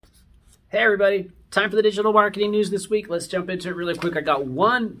Hey everybody, time for the digital marketing news this week. Let's jump into it really quick. I got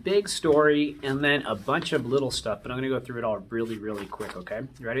one big story and then a bunch of little stuff, but I'm going to go through it all really quick, okay?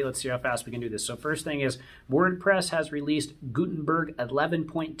 You ready? Let's see how fast we can do this. So first thing is WordPress has released Gutenberg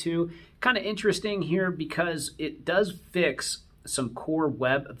 11.2. Kind of interesting here because it does fix some core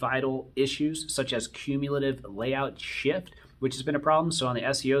web vital issues such as cumulative layout shift, which has been a problem. So on the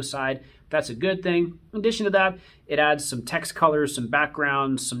SEO side, that's a good thing. In addition to that, it adds some text colors, some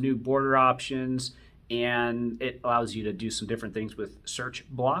backgrounds, some new border options, and it allows you to do some different things with search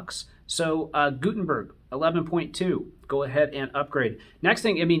blocks. So Gutenberg 11.2, go ahead and upgrade. Next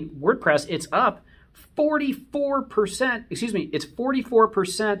thing, WordPress, it's up 44%, it's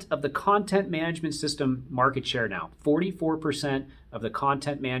 44% of the content management system market share now. 44% of the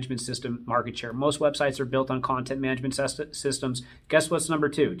content management system market share. Most websites are built on content management systems. Guess what's number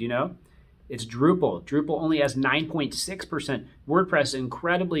two? Do you know? It's Drupal. Drupal only has 9.6%. WordPress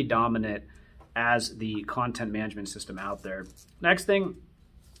incredibly dominant as the content management system out there. Next thing,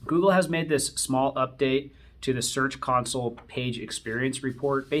 Google has made this small update to the Search Console page experience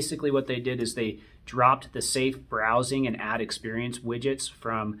report. Basically what they did is they dropped the safe browsing and ad experience widgets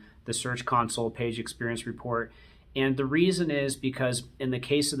from the Search Console page experience report. And the reason is because in the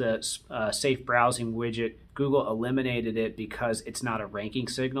case of the safe browsing widget, Google eliminated it because it's not a ranking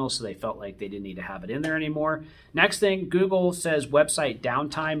signal, so they felt like they didn't need to have it in there anymore. Next thing, Google says website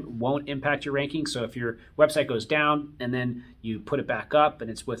downtime won't impact your ranking. So if your website goes down and then you put it back up and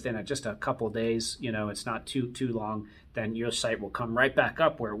it's within just a couple of days, it's not too long, then your site will come right back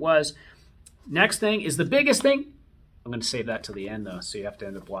up where it was. Next thing is the biggest thing. I'm going to save that till the end though, so you have to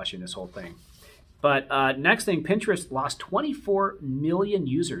end up watching this whole thing. But next thing, Pinterest lost 24 million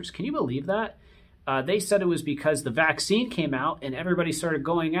users. Can you believe that? They said it was because the vaccine came out and everybody started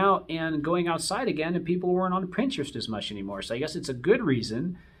going out and going outside again and people weren't on Pinterest as much anymore. So I guess it's a good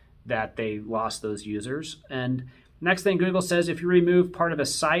reason that they lost those users. And next thing, Google says if you remove part of a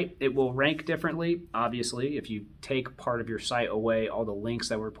site, it will rank differently. Obviously, if you take part of your site away, all the links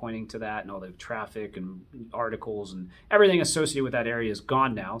that were pointing to that and all the traffic and articles and everything associated with that area is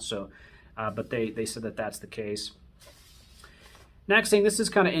gone now. So. But they said that that's the case. Next thing, this is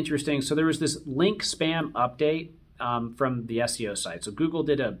kind of interesting. So there was this link spam update from the SEO side. So Google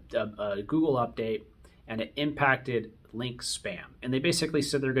did a Google update and it impacted link spam. And they basically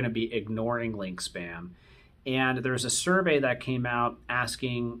said they're going to be ignoring link spam. And there's a survey that came out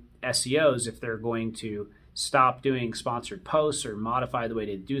asking SEOs if they're going to stop doing sponsored posts or modify the way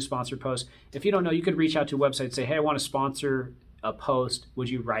they do sponsored posts. If you don't know, you could reach out to a website and say, hey, I want to sponsor a post, would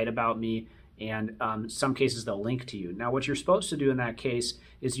you write about me? And some cases they'll link to you. Now what you're supposed to do in that case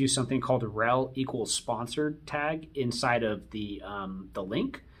is use something called a rel equals sponsored tag inside of the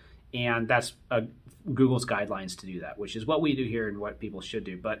link, and that's Google's guidelines to do that, which is what we do here and what people should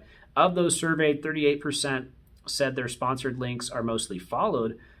do. But of those surveyed, 38% said their sponsored links are mostly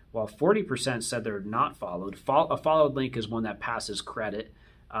followed, while 40% said they're not followed. A followed link is one that passes credit.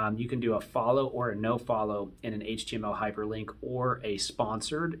 You can do a follow or a no follow in an HTML hyperlink or a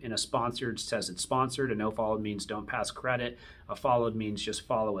sponsored. And a sponsored says it's sponsored. A no followed means don't pass credit. A followed means just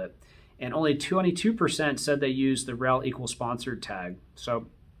follow it. And only 22% said they use the rel equals sponsored tag. So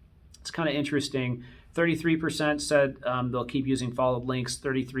it's kind of interesting. 33% said they'll keep using followed links.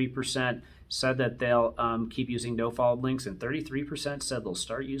 33% said that they'll keep using no followed links. And 33% said they'll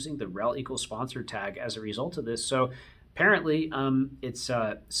start using the rel equals sponsored tag as a result of this. So apparently, it's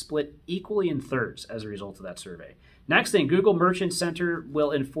split equally in thirds as a result of that survey. Next thing, Google Merchant Center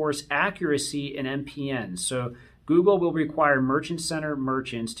will enforce accuracy in MPN. So Google will require Merchant Center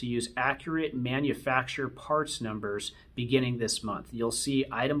merchants to use accurate manufacturer parts numbers beginning this month. You'll see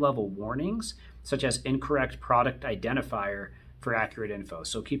item level warnings, such as incorrect product identifier for accurate info.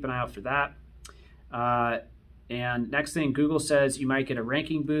 So keep an eye out for that. And next thing, Google says you might get a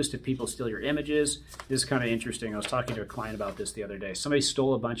ranking boost if people steal your images. This is kind of interesting. I was talking to a client about this the other day. Somebody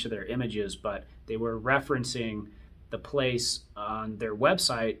stole a bunch of their images, but they were referencing the place on their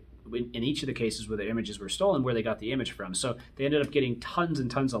website in each of the cases where the images were stolen, where they got the image from. So they ended up getting tons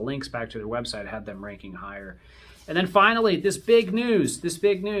and tons of links back to their website, had them ranking higher. And then finally, this big news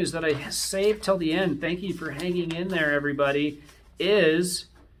that I saved till the end, thank you for hanging in there, everybody, is,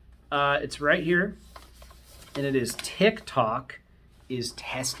 it's right here. And it is TikTok is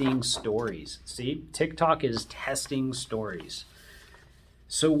testing stories. See, TikTok is testing stories.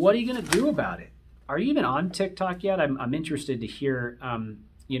 So what are you going to do about it? Are you even on TikTok yet? I'm interested to hear.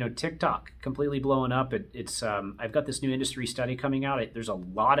 TikTok completely blowing up. I've got this new industry study coming out. There's a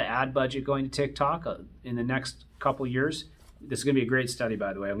lot of ad budget going to TikTok in the next couple years. This is going to be a great study,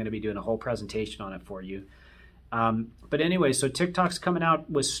 by the way. I'm going to be doing a whole presentation on it for you. But anyway, so TikTok's coming out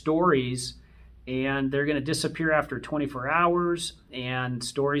with stories, and they're going to disappear after 24 hours, and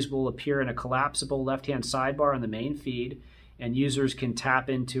stories will appear in a collapsible left-hand sidebar on the main feed, and users can tap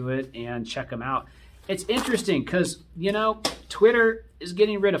into it and check them out. It's interesting because, you know, Twitter is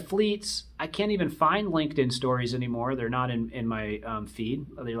getting rid of fleets. I can't even find LinkedIn stories anymore. They're not in my feed.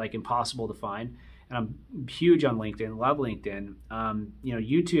 They're like impossible to find. And I'm huge on LinkedIn, love LinkedIn. You know,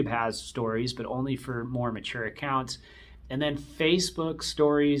 YouTube has stories, but only for more mature accounts. And then Facebook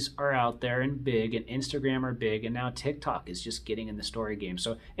stories are out there and big, and Instagram are big, and now TikTok is just getting in the story game.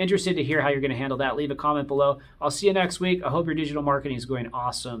 So interested to hear how you're going to handle that. Leave a comment below. I'll see you next week. I hope your digital marketing is going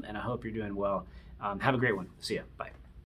awesome, and I hope you're doing well. Have a great one. See ya. Bye.